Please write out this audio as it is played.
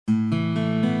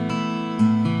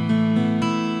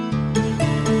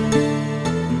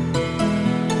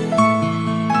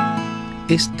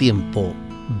Es tiempo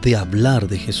de hablar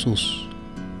de Jesús.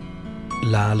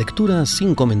 La lectura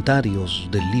sin comentarios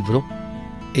del libro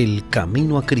El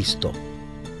Camino a Cristo.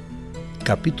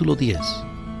 Capítulo 10.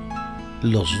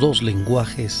 Los dos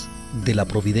lenguajes de la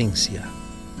Providencia.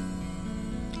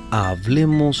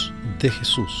 Hablemos de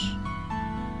Jesús.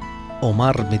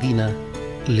 Omar Medina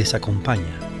les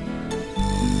acompaña.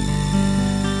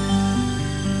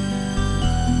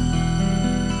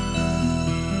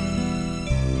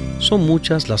 Son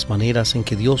muchas las maneras en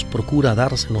que Dios procura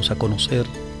dársenos a conocer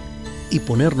y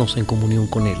ponernos en comunión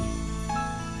con Él.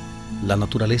 La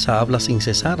naturaleza habla sin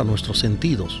cesar a nuestros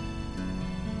sentidos.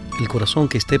 El corazón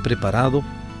que esté preparado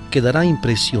quedará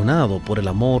impresionado por el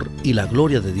amor y la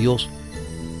gloria de Dios,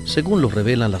 según lo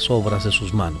revelan las obras de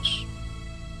sus manos.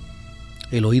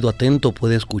 El oído atento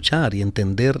puede escuchar y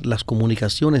entender las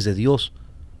comunicaciones de Dios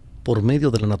por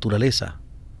medio de la naturaleza.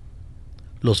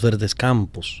 Los verdes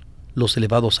campos, los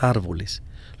elevados árboles,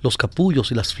 los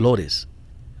capullos y las flores,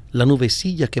 la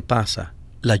nubecilla que pasa,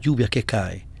 la lluvia que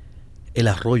cae, el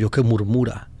arroyo que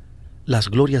murmura, las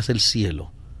glorias del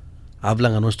cielo,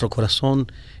 hablan a nuestro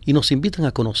corazón y nos invitan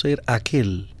a conocer a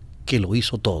aquel que lo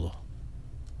hizo todo.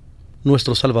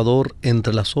 Nuestro Salvador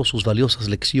entrelazó sus valiosas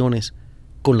lecciones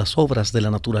con las obras de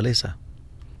la naturaleza.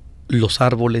 Los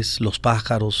árboles, los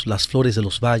pájaros, las flores de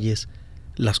los valles,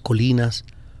 las colinas,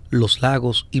 los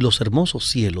lagos y los hermosos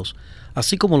cielos,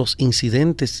 así como los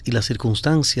incidentes y las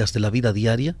circunstancias de la vida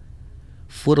diaria,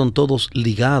 fueron todos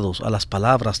ligados a las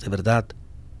palabras de verdad,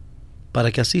 para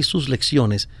que así sus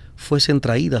lecciones fuesen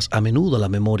traídas a menudo a la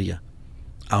memoria,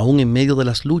 aun en medio de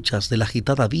las luchas de la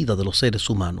agitada vida de los seres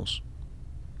humanos.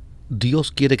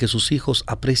 Dios quiere que sus hijos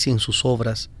aprecien sus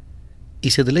obras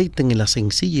y se deleiten en la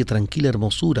sencilla y tranquila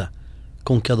hermosura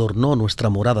con que adornó nuestra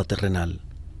morada terrenal.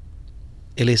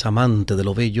 Él es amante de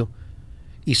lo bello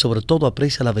y sobre todo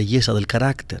aprecia la belleza del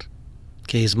carácter,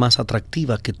 que es más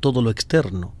atractiva que todo lo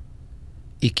externo,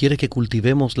 y quiere que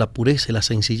cultivemos la pureza y la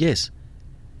sencillez,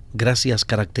 gracias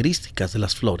características de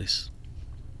las flores.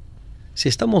 Si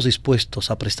estamos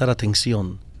dispuestos a prestar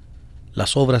atención,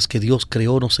 las obras que Dios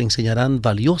creó nos enseñarán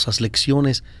valiosas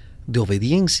lecciones de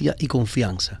obediencia y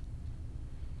confianza.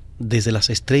 Desde las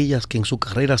estrellas que en su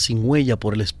carrera sin huella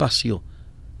por el espacio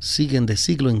siguen de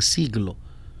siglo en siglo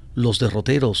los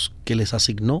derroteros que les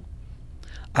asignó,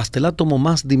 hasta el átomo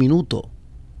más diminuto,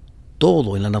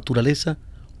 todo en la naturaleza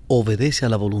obedece a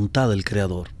la voluntad del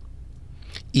Creador.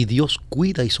 Y Dios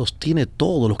cuida y sostiene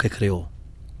todo lo que creó.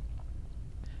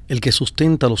 El que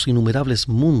sustenta los innumerables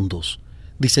mundos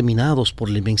diseminados por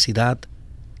la inmensidad,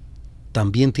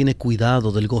 también tiene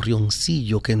cuidado del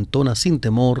gorrioncillo que entona sin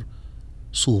temor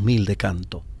su humilde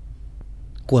canto.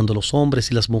 Cuando los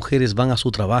hombres y las mujeres van a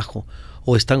su trabajo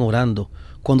o están orando,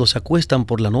 cuando se acuestan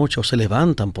por la noche o se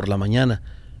levantan por la mañana,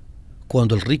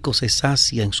 cuando el rico se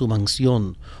sacia en su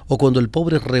mansión o cuando el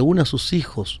pobre reúne a sus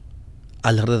hijos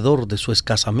alrededor de su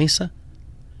escasa mesa,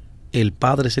 el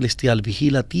Padre Celestial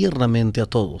vigila tiernamente a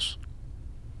todos.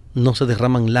 No se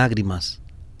derraman lágrimas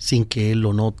sin que Él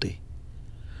lo note.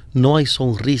 No hay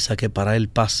sonrisa que para Él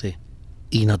pase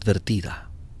inadvertida.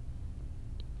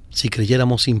 Si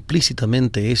creyéramos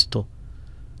implícitamente esto,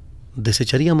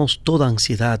 desecharíamos toda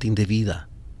ansiedad indebida.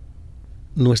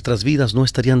 Nuestras vidas no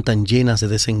estarían tan llenas de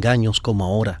desengaños como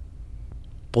ahora,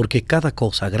 porque cada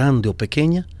cosa, grande o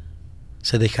pequeña,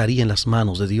 se dejaría en las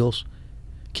manos de Dios,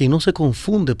 quien no se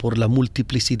confunde por la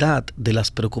multiplicidad de las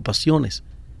preocupaciones,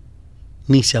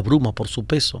 ni se abruma por su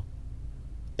peso.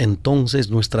 Entonces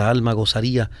nuestra alma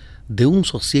gozaría de un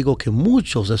sosiego que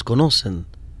muchos desconocen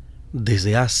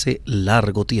desde hace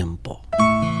largo tiempo.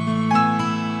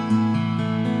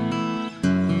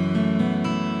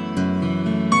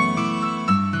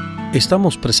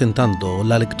 Estamos presentando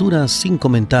la lectura sin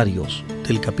comentarios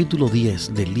del capítulo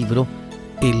 10 del libro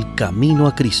El Camino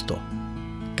a Cristo.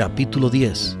 Capítulo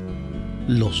 10.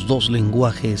 Los dos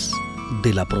lenguajes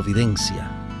de la Providencia.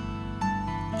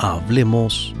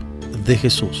 Hablemos de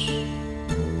Jesús.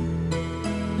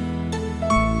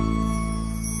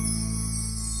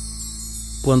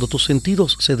 Cuando tus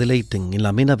sentidos se deleiten en la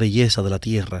amena belleza de la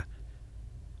tierra,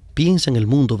 piensa en el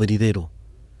mundo venidero,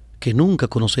 que nunca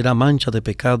conocerá mancha de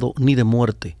pecado ni de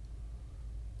muerte,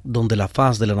 donde la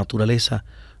faz de la naturaleza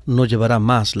no llevará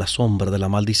más la sombra de la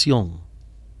maldición.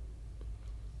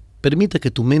 Permite que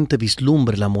tu mente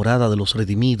vislumbre la morada de los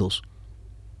redimidos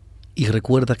y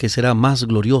recuerda que será más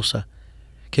gloriosa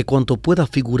que cuanto pueda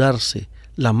figurarse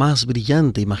la más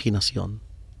brillante imaginación.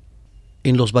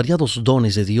 En los variados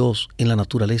dones de Dios en la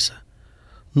naturaleza,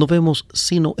 no vemos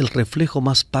sino el reflejo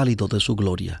más pálido de su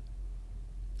gloria.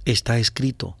 Está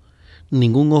escrito: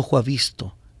 ningún ojo ha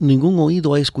visto, ningún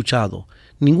oído ha escuchado,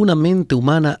 ninguna mente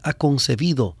humana ha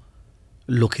concebido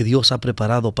lo que Dios ha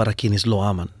preparado para quienes lo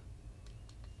aman.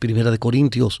 Primera de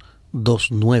Corintios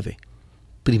 2:9.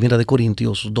 Primera de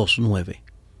Corintios 2:9.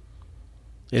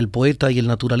 El poeta y el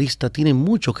naturalista tienen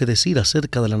mucho que decir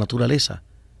acerca de la naturaleza,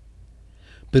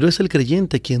 pero es el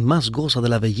creyente quien más goza de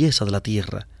la belleza de la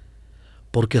tierra,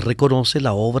 porque reconoce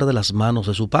la obra de las manos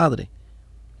de su Padre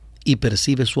y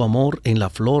percibe su amor en la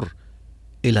flor,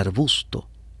 el arbusto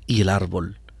y el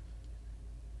árbol.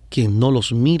 Quien no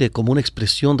los mire como una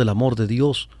expresión del amor de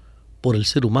Dios por el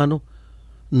ser humano,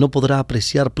 no podrá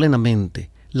apreciar plenamente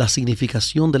la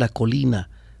significación de la colina,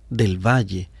 del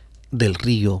valle, del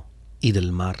río y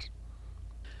del mar.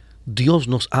 Dios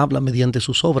nos habla mediante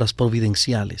sus obras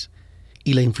providenciales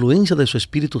y la influencia de su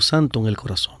Espíritu Santo en el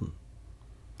corazón.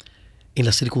 En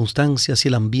las circunstancias y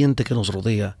el ambiente que nos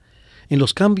rodea, en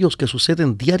los cambios que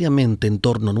suceden diariamente en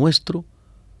torno nuestro,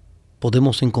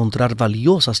 podemos encontrar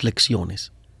valiosas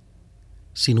lecciones,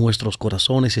 si nuestros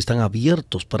corazones están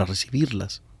abiertos para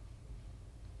recibirlas.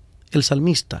 El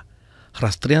salmista,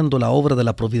 rastreando la obra de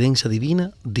la providencia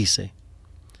divina, dice: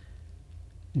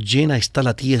 llena está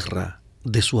la tierra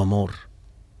de su amor.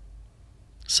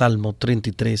 Salmo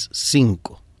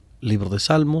 33:5, libro de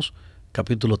Salmos,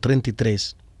 capítulo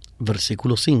 33,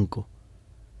 versículo 5.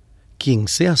 Quien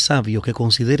sea sabio que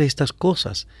considere estas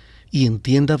cosas y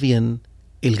entienda bien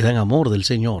el gran amor del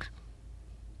Señor.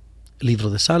 Libro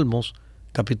de Salmos,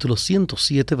 capítulo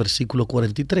 107, versículo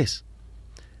 43.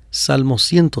 Salmo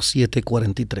 107,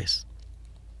 43.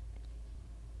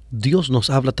 Dios nos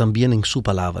habla también en su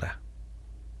palabra.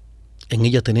 En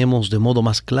ella tenemos de modo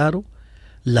más claro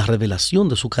la revelación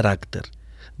de su carácter,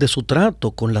 de su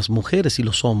trato con las mujeres y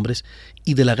los hombres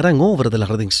y de la gran obra de la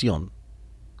redención.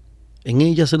 En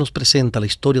ella se nos presenta la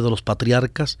historia de los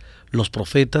patriarcas, los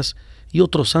profetas y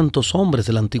otros santos hombres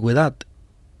de la antigüedad.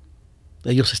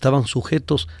 Ellos estaban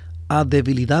sujetos a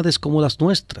debilidades como las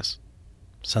nuestras.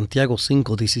 Santiago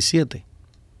 5:17.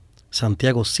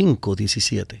 Santiago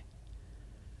 5:17.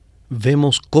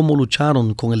 Vemos cómo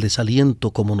lucharon con el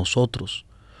desaliento como nosotros,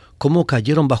 cómo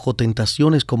cayeron bajo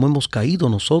tentaciones como hemos caído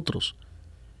nosotros,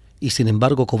 y sin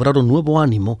embargo cobraron nuevo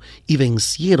ánimo y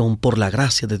vencieron por la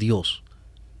gracia de Dios.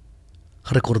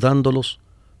 Recordándolos,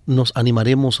 nos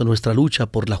animaremos en nuestra lucha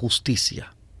por la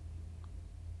justicia.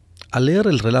 Al leer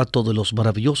el relato de los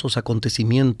maravillosos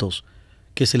acontecimientos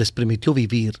que se les permitió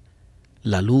vivir,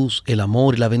 la luz, el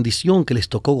amor y la bendición que les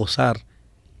tocó gozar,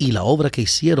 y la obra que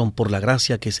hicieron por la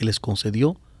gracia que se les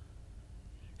concedió,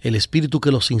 el Espíritu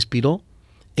que los inspiró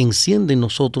enciende en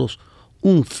nosotros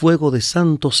un fuego de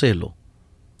santo celo,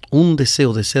 un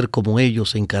deseo de ser como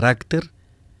ellos en carácter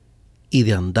y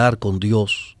de andar con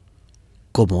Dios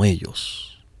como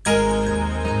ellos.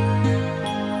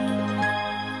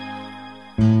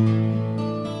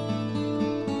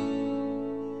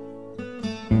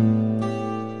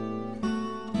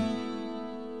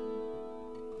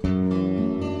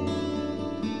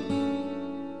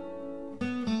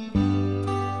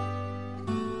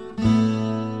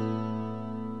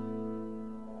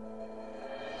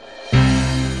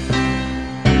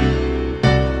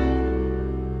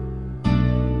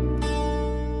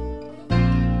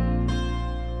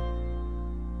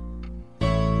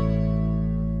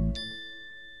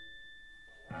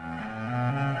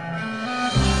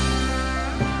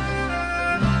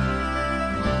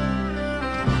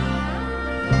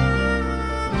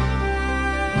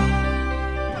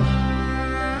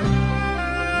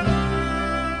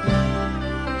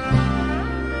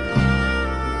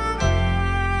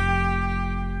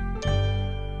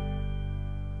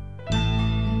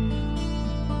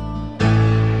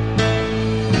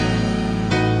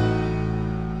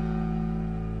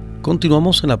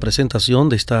 Continuamos en la presentación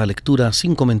de esta lectura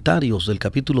sin comentarios del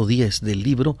capítulo 10 del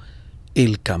libro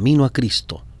El Camino a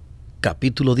Cristo.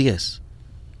 Capítulo 10.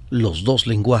 Los dos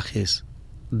lenguajes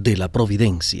de la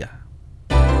Providencia.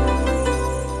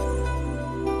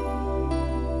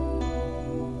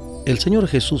 El Señor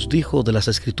Jesús dijo de las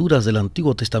Escrituras del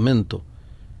Antiguo Testamento,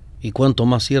 y cuánto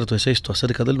más cierto es esto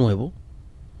acerca del Nuevo,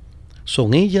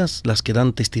 son ellas las que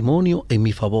dan testimonio en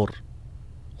mi favor.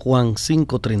 Juan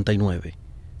 5:39.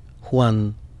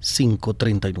 Juan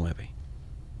 5:39.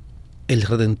 El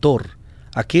Redentor,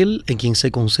 aquel en quien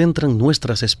se concentran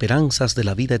nuestras esperanzas de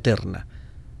la vida eterna.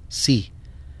 Sí,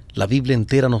 la Biblia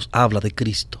entera nos habla de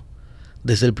Cristo.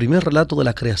 Desde el primer relato de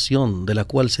la creación, de la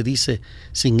cual se dice,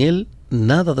 sin Él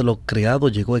nada de lo creado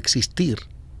llegó a existir.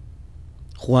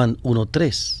 Juan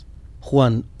 1:3.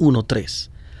 Juan 1:3.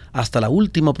 Hasta la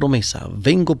última promesa,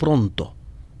 vengo pronto.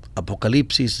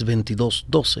 Apocalipsis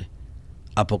 22:12.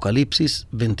 Apocalipsis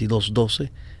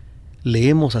 22:12,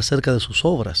 leemos acerca de sus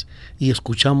obras y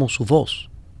escuchamos su voz.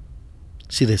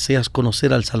 Si deseas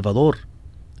conocer al Salvador,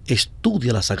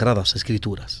 estudia las Sagradas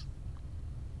Escrituras.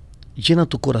 Llena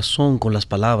tu corazón con las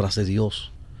palabras de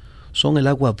Dios. Son el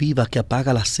agua viva que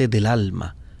apaga la sed del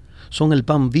alma. Son el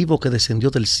pan vivo que descendió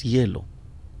del cielo.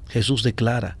 Jesús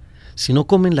declara: si no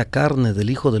comen la carne del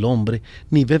Hijo del Hombre,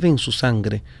 ni beben su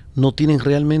sangre, no tienen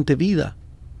realmente vida.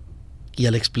 Y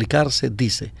al explicarse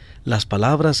dice: las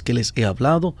palabras que les he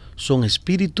hablado son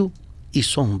espíritu y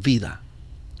son vida.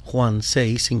 Juan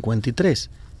 6, 53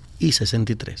 y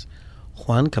 63.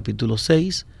 Juan capítulo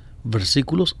 6,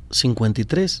 versículos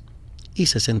 53 y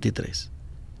 63.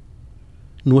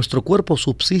 Nuestro cuerpo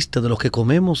subsiste de lo que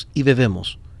comemos y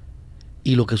bebemos,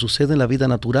 y lo que sucede en la vida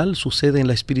natural sucede en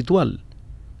la espiritual.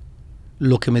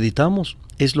 Lo que meditamos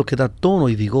es lo que da tono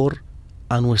y vigor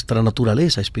a nuestra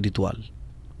naturaleza espiritual.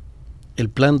 El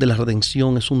plan de la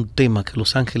redención es un tema que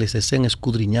los ángeles desean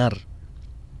escudriñar.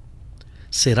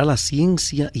 Será la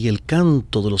ciencia y el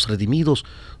canto de los redimidos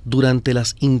durante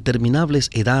las interminables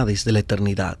edades de la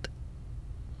eternidad.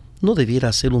 ¿No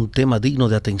debiera ser un tema digno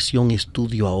de atención y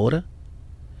estudio ahora?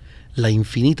 La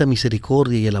infinita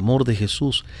misericordia y el amor de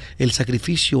Jesús, el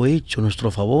sacrificio hecho a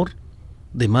nuestro favor,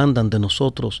 demandan de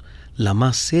nosotros la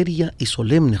más seria y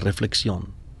solemne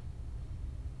reflexión.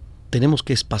 Tenemos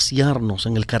que espaciarnos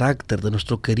en el carácter de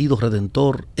nuestro querido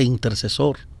Redentor e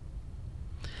Intercesor.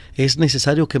 Es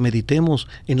necesario que meditemos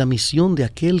en la misión de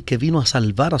aquel que vino a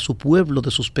salvar a su pueblo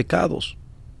de sus pecados.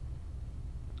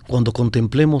 Cuando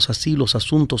contemplemos así los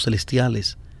asuntos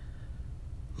celestiales,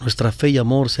 nuestra fe y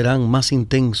amor serán más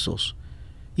intensos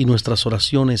y nuestras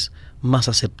oraciones más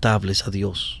aceptables a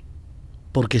Dios,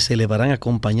 porque se elevarán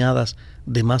acompañadas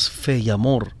de más fe y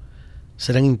amor,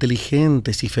 serán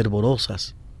inteligentes y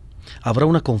fervorosas. Habrá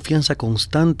una confianza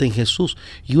constante en Jesús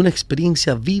y una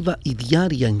experiencia viva y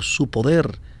diaria en su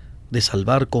poder de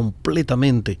salvar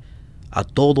completamente a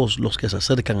todos los que se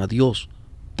acercan a Dios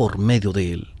por medio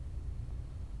de Él.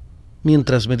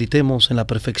 Mientras meditemos en la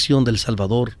perfección del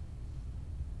Salvador,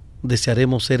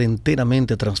 desearemos ser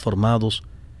enteramente transformados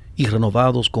y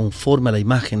renovados conforme a la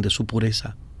imagen de su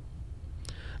pureza.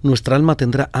 Nuestra alma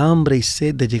tendrá hambre y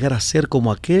sed de llegar a ser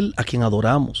como aquel a quien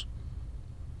adoramos.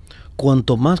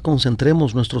 Cuanto más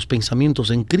concentremos nuestros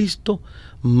pensamientos en Cristo,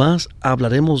 más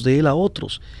hablaremos de Él a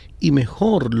otros y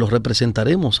mejor los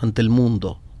representaremos ante el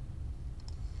mundo.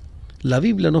 La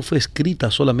Biblia no fue escrita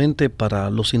solamente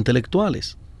para los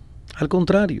intelectuales. Al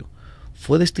contrario,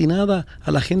 fue destinada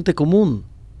a la gente común.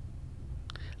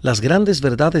 Las grandes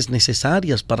verdades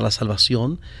necesarias para la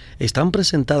salvación están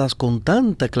presentadas con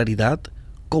tanta claridad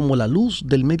como la luz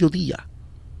del mediodía,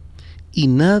 y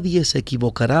nadie se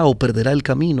equivocará o perderá el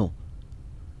camino,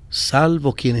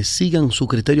 salvo quienes sigan su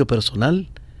criterio personal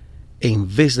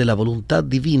en vez de la voluntad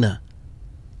divina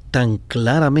tan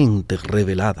claramente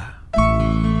revelada.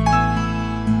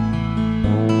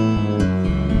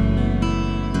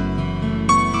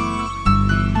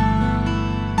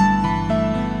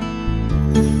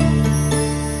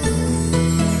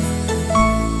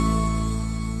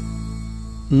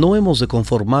 No hemos de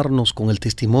conformarnos con el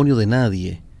testimonio de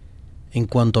nadie en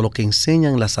cuanto a lo que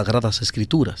enseñan las Sagradas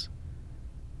Escrituras,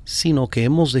 sino que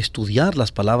hemos de estudiar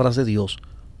las palabras de Dios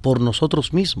por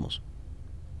nosotros mismos.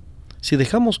 Si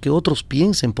dejamos que otros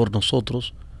piensen por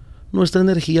nosotros, nuestra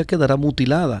energía quedará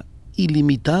mutilada y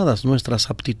limitadas nuestras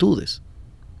aptitudes.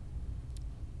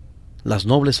 Las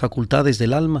nobles facultades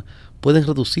del alma pueden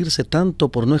reducirse tanto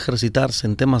por no ejercitarse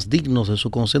en temas dignos de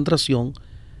su concentración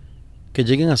que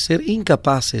lleguen a ser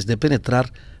incapaces de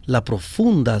penetrar la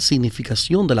profunda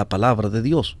significación de la palabra de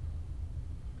Dios.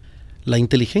 La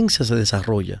inteligencia se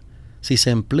desarrolla si se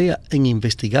emplea en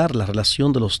investigar la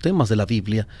relación de los temas de la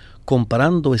Biblia,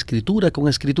 comparando escritura con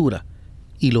escritura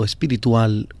y lo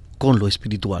espiritual con lo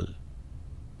espiritual.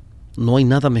 No hay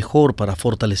nada mejor para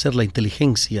fortalecer la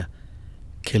inteligencia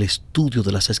que el estudio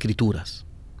de las Escrituras.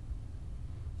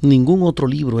 Ningún otro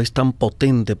libro es tan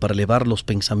potente para elevar los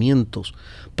pensamientos,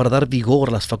 para dar vigor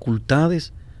a las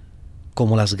facultades,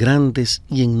 como las grandes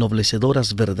y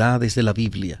ennoblecedoras verdades de la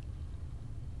Biblia.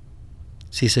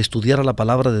 Si se estudiara la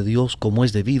palabra de Dios como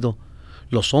es debido,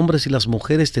 los hombres y las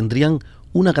mujeres tendrían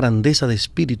una grandeza de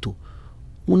espíritu,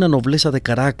 una nobleza de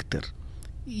carácter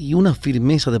y una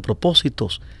firmeza de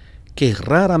propósitos que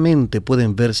raramente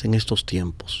pueden verse en estos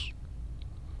tiempos.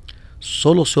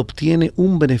 Solo se obtiene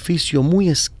un beneficio muy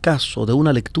escaso de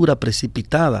una lectura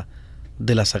precipitada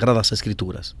de las Sagradas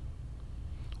Escrituras.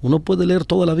 Uno puede leer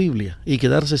toda la Biblia y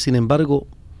quedarse, sin embargo,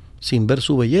 sin ver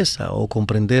su belleza o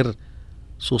comprender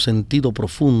su sentido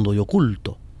profundo y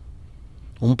oculto.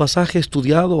 Un pasaje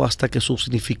estudiado hasta que su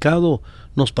significado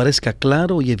nos parezca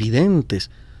claro y evidente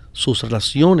sus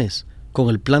relaciones con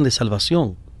el plan de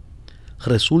salvación,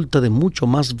 resulta de mucho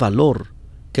más valor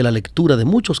que la lectura de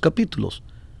muchos capítulos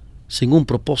sin un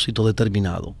propósito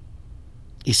determinado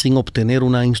y sin obtener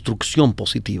una instrucción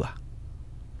positiva.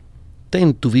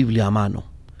 Ten tu Biblia a mano.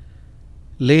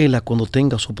 Léela cuando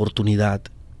tengas oportunidad.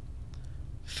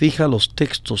 Fija los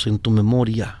textos en tu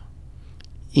memoria.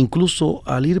 Incluso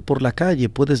al ir por la calle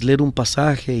puedes leer un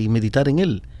pasaje y meditar en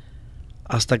él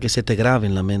hasta que se te grabe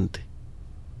en la mente.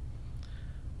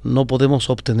 No podemos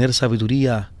obtener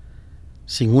sabiduría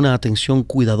sin una atención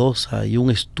cuidadosa y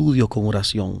un estudio con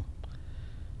oración.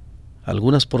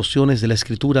 Algunas porciones de la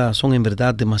Escritura son en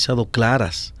verdad demasiado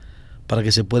claras para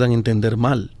que se puedan entender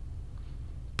mal,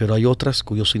 pero hay otras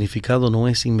cuyo significado no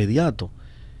es inmediato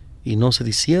y no se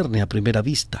discierne a primera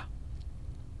vista.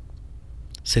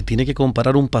 Se tiene que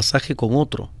comparar un pasaje con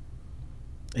otro.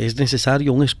 Es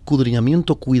necesario un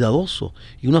escudriñamiento cuidadoso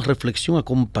y una reflexión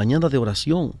acompañada de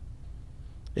oración.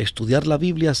 Estudiar la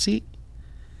Biblia así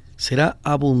será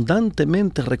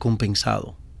abundantemente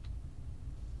recompensado.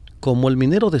 Como el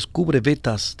minero descubre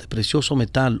vetas de precioso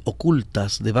metal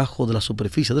ocultas debajo de la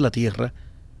superficie de la tierra,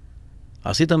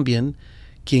 así también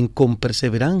quien con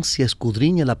perseverancia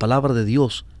escudriña la palabra de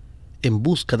Dios en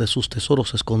busca de sus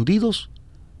tesoros escondidos,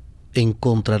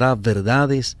 encontrará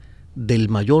verdades del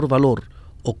mayor valor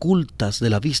ocultas de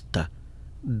la vista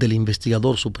del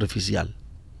investigador superficial.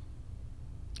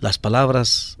 Las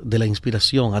palabras de la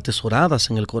inspiración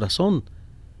atesoradas en el corazón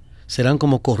serán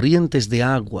como corrientes de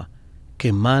agua que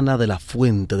emana de la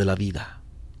fuente de la vida.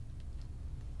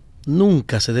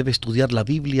 Nunca se debe estudiar la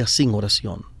Biblia sin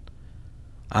oración.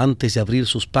 Antes de abrir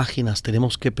sus páginas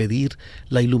tenemos que pedir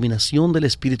la iluminación del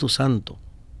Espíritu Santo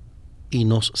y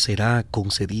nos será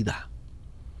concedida.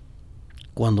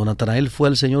 Cuando Natanael fue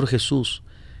al Señor Jesús,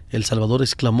 el Salvador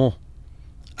exclamó: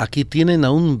 «Aquí tienen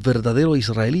a un verdadero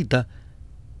israelita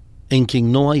en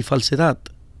quien no hay falsedad».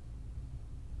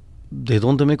 «¿De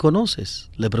dónde me conoces?»,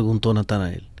 le preguntó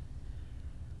Natanael.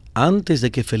 «Antes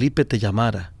de que Felipe te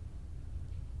llamara,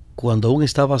 cuando aún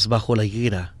estabas bajo la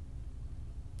higuera,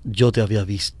 yo te había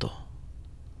visto».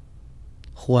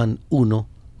 Juan 1,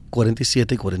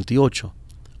 47 y 48.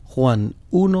 Juan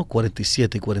 1,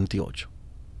 47 y 48.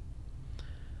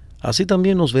 Así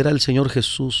también nos verá el Señor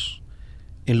Jesús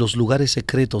en los lugares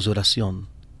secretos de oración,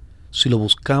 si lo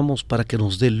buscamos para que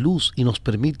nos dé luz y nos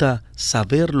permita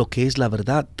saber lo que es la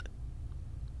verdad.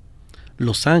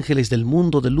 Los ángeles del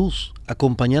mundo de luz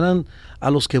acompañarán a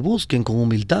los que busquen con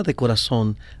humildad de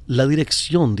corazón la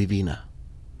dirección divina.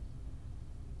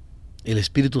 El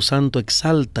Espíritu Santo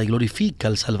exalta y glorifica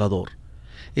al Salvador.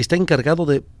 Está encargado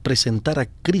de presentar a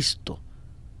Cristo,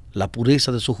 la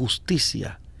pureza de su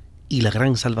justicia y la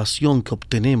gran salvación que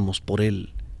obtenemos por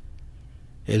Él.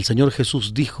 El Señor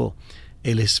Jesús dijo: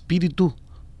 «El Espíritu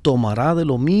tomará de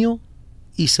lo mío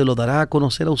y se lo dará a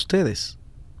conocer a ustedes».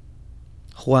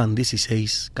 Juan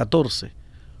 16, 14.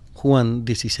 Juan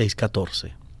 16,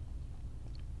 14.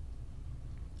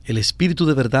 El Espíritu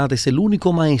de verdad es el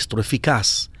único maestro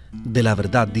eficaz de la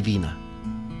verdad divina.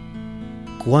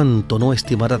 ¿Cuánto no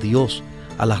estimará Dios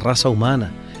a la raza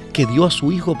humana que dio a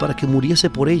su Hijo para que muriese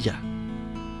por ella?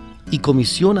 Y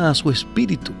comisiona a su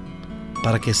Espíritu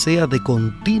para que sea de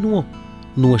continuo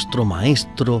nuestro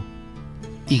maestro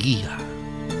y guía.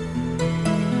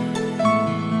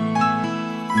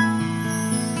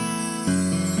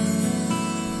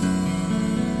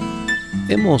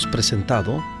 Hemos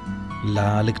presentado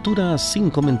la lectura sin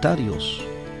comentarios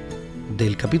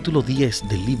del capítulo 10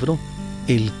 del libro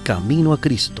El Camino a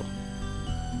Cristo.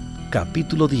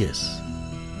 Capítulo 10.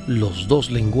 Los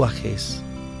dos lenguajes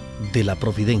de la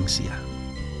Providencia.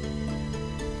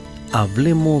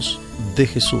 Hablemos de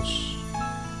Jesús.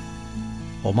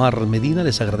 Omar Medina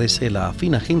les agradece la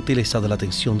fina gentileza de la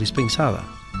atención dispensada.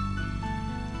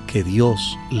 Que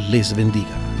Dios les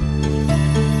bendiga.